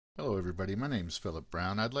Hello everybody, my name is Philip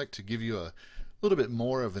Brown. I'd like to give you a little bit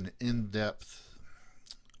more of an in-depth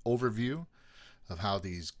overview of how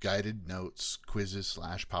these guided notes, quizzes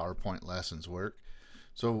slash PowerPoint lessons work.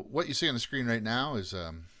 So what you see on the screen right now is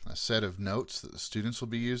a set of notes that the students will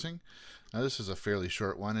be using. Now this is a fairly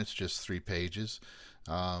short one, it's just 3 pages.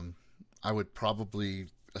 I would probably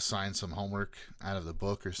assign some homework out of the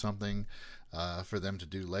book or something for them to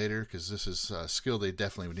do later, because this is a skill they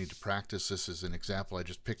definitely would need to practice. This is an example I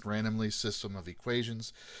just picked randomly, system of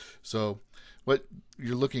equations. So what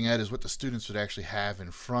you're looking at is what the students would actually have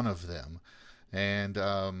in front of them. And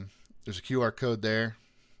there's a QR code there.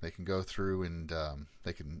 They can go through and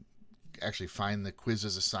they can actually find the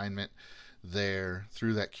Quizzizz assignment there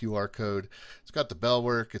through that QR code. It's got the bell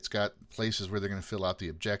work, it's got places where they're going to fill out the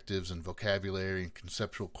objectives and vocabulary and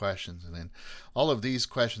conceptual questions, and then all of these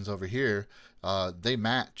questions over here, they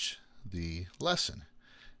match the lesson.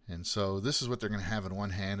 And so this is what they're going to have in one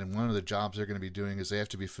hand, and one of the jobs they're going to be doing is they have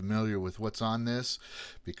to be familiar with what's on this,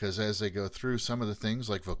 because as they go through some of the things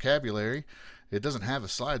like vocabulary, it doesn't have a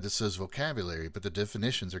slide that says vocabulary, but the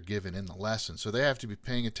definitions are given in the lesson. So they have to be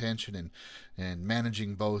paying attention and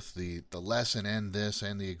managing both the lesson and this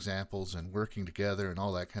and the examples and working together and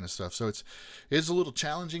all that kind of stuff. So it's a little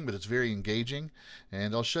challenging, but it's very engaging.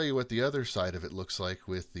 And I'll show you what the other side of it looks like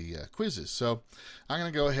with the quizzes. So I'm going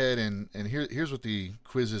to go ahead and here's what the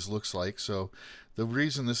quizzes looks like. So the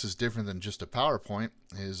reason this is different than just a PowerPoint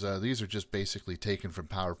is these are just basically taken from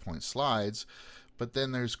PowerPoint slides. But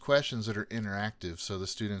then there's questions that are interactive, so the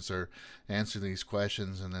students are answering these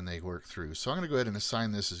questions and then they work through. So I'm going to go ahead and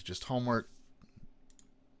assign this as just homework,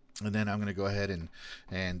 and then I'm going to go ahead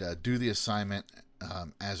and do the assignment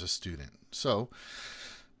as a student. So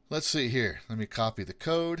let's see here. Let me copy the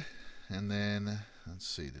code, and then let's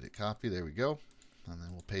see, did it copy? There we go. And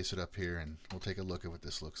then we'll paste it up here and we'll take a look at what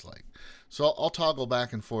this looks like. So I'll toggle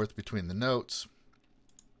back and forth between the notes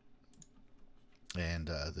and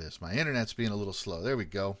this. My internet's being a little slow. There we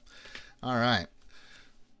go. All right.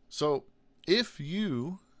 So if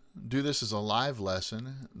you do this as a live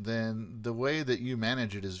lesson, then the way that you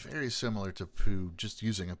manage it is very similar to just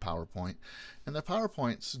using a PowerPoint. And the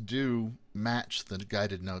PowerPoints do match the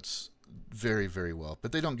guided notes very, very well,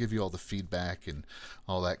 but they don't give you all the feedback and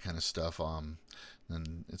all that kind of stuff.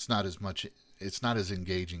 And it's not as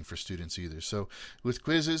engaging for students either. So with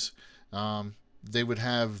quizzes, they would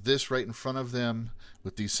have this right in front of them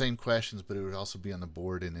with these same questions, but it would also be on the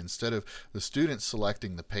board. And instead of the students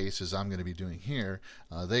selecting the pace as I'm going to be doing here,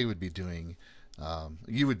 they would be doing,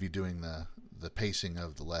 you would be doing the pacing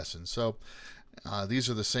of the lesson. So these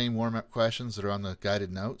are the same warm-up questions that are on the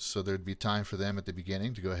guided notes. So there'd be time for them at the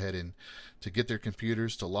beginning to go ahead and to get their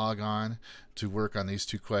computers to log on to work on these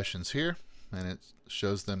 2 questions here. And it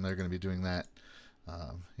shows them they're going to be doing that,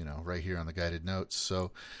 right here on the guided notes. So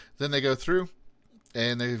then they go through,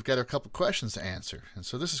 and they've got a couple questions to answer. And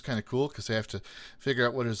so this is kind of cool because they have to figure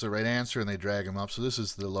out what is the right answer, and they drag them up. So this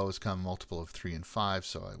is the lowest common multiple of 3 and 5,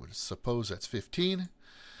 so I would suppose that's 15.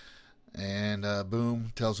 And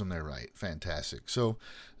boom, tells them they're right. Fantastic. So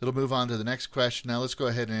it'll move on to the next question. Now let's go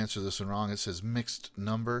ahead and answer this one wrong. It says mixed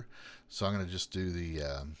number. So I'm going to just do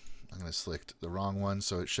I'm going to select the wrong one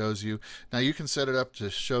so it shows you. Now you can set it up to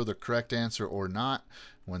show the correct answer or not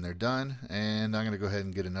when they're done. And I'm going to go ahead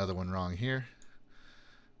and get another one wrong here.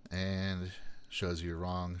 And shows you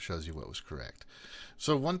wrong, shows you what was correct.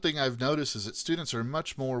 So one thing I've noticed is that students are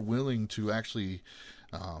much more willing to actually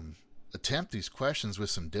attempt these questions with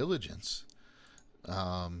some diligence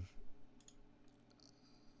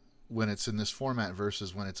when it's in this format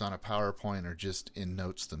versus when it's on a PowerPoint or just in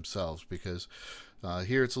notes themselves, because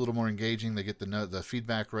here it's a little more engaging. They get the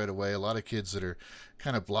feedback right away. A lot of kids that are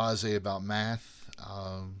kind of blasé about math,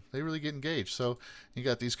 they really get engaged. So you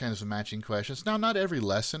got these kinds of matching questions. Now, not every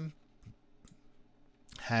lesson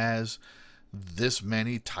has this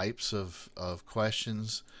many types of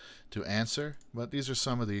questions to answer, but these are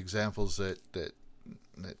some of the examples that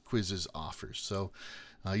Quizzizz offers. So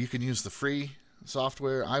you can use the free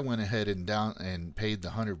software. I went ahead and paid the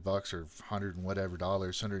 $100 or 100 and whatever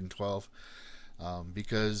dollars, 112,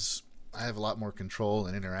 because I have a lot more control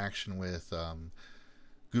and interaction with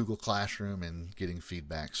Google Classroom and getting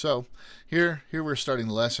feedback. So here we're starting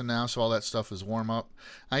the lesson now, so all that stuff is warm up.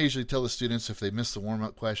 I usually tell the students if they miss the warm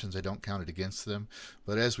up questions, I don't count it against them.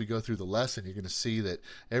 But as we go through the lesson, you're going to see that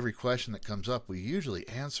every question that comes up, we usually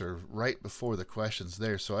answer right before the question's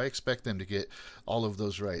there. So I expect them to get all of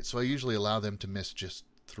those right. So I usually allow them to miss just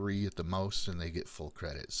 3 at the most, and they get full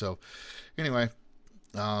credit. So anyway,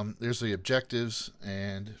 there's the objectives,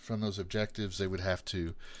 and from those objectives, they would have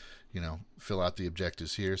to fill out the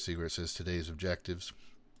objectives here. See where it says today's objectives.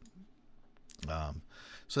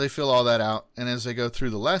 So they fill all that out, and as they go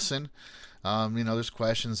through the lesson, there's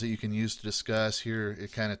questions that you can use to discuss. Here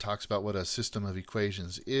it kind of talks about what a system of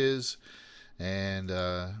equations is, and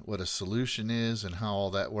what a solution is, and how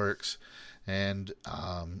all that works. And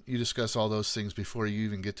you discuss all those things before you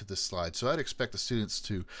even get to this slide. So I'd expect the students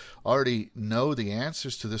to already know the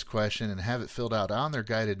answers to this question and have it filled out on their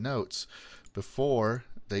guided notes before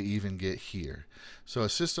they even get here. So a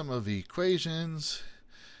system of equations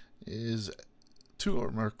is two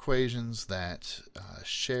or more equations that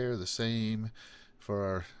share the same. For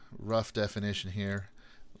our rough definition here,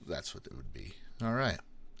 that's what it would be. All right.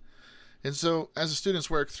 And so as the students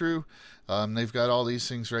work through, they've got all these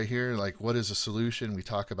things right here, like what is a solution? We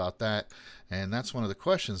talk about that, and that's one of the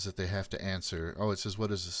questions that they have to answer. Oh, it says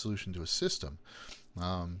what is the solution to a system?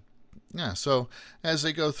 So as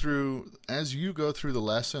they go through, as you go through the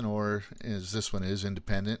lesson, or as this one is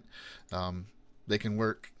independent, they can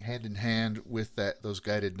work hand in hand with those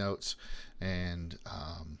guided notes, and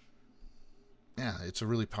it's a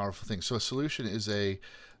really powerful thing. So a solution is a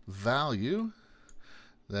value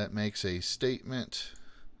that makes a statement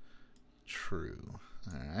true.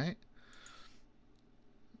 All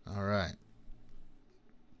right.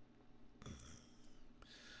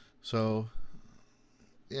 So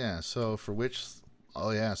for which,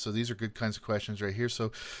 so these are good kinds of questions right here.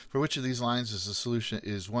 So for which of these lines is the solution,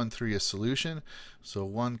 is 1, 3 a solution? So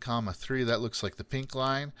 1, 3, that looks like the pink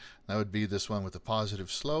line. That would be this one with the positive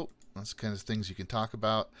slope. That's the kind of things you can talk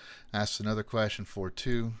about. Ask another question for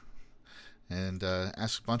 2. And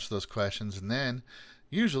ask a bunch of those questions, and then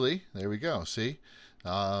usually, there we go, see,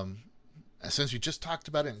 since you just talked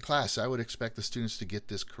about it in class, I would expect the students to get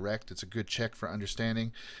this correct. It's a good check for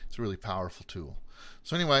understanding. It's a really powerful tool.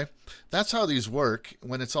 So anyway, that's how these work.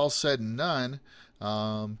 When it's all said and done,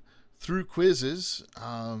 through Quizzizz,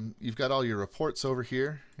 you've got all your reports over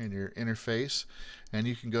here in your interface, and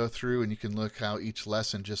you can go through and you can look how each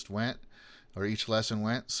lesson just went, or each lesson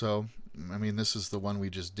went. So this is the one we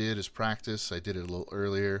just did as practice. I did it a little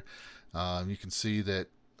earlier. You can see that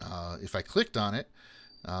if I clicked on it,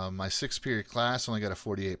 my 6th period class only got a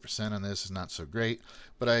 48% on this. Is not so great,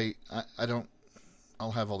 but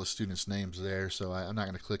I'll have all the students' names there, so I'm not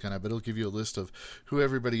going to click on it, but it'll give you a list of who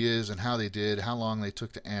everybody is and how they did, how long they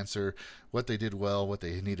took to answer, what they did well, what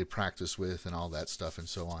they needed practice with, and all that stuff, and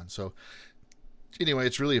so on. So anyway,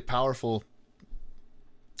 it's really a powerful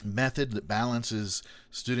method that balances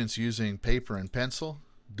students using paper and pencil,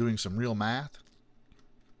 doing some real math,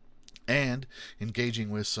 and engaging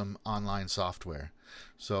with some online software.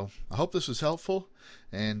 So I hope this was helpful,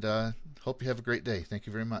 and hope you have a great day. Thank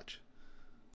you very much.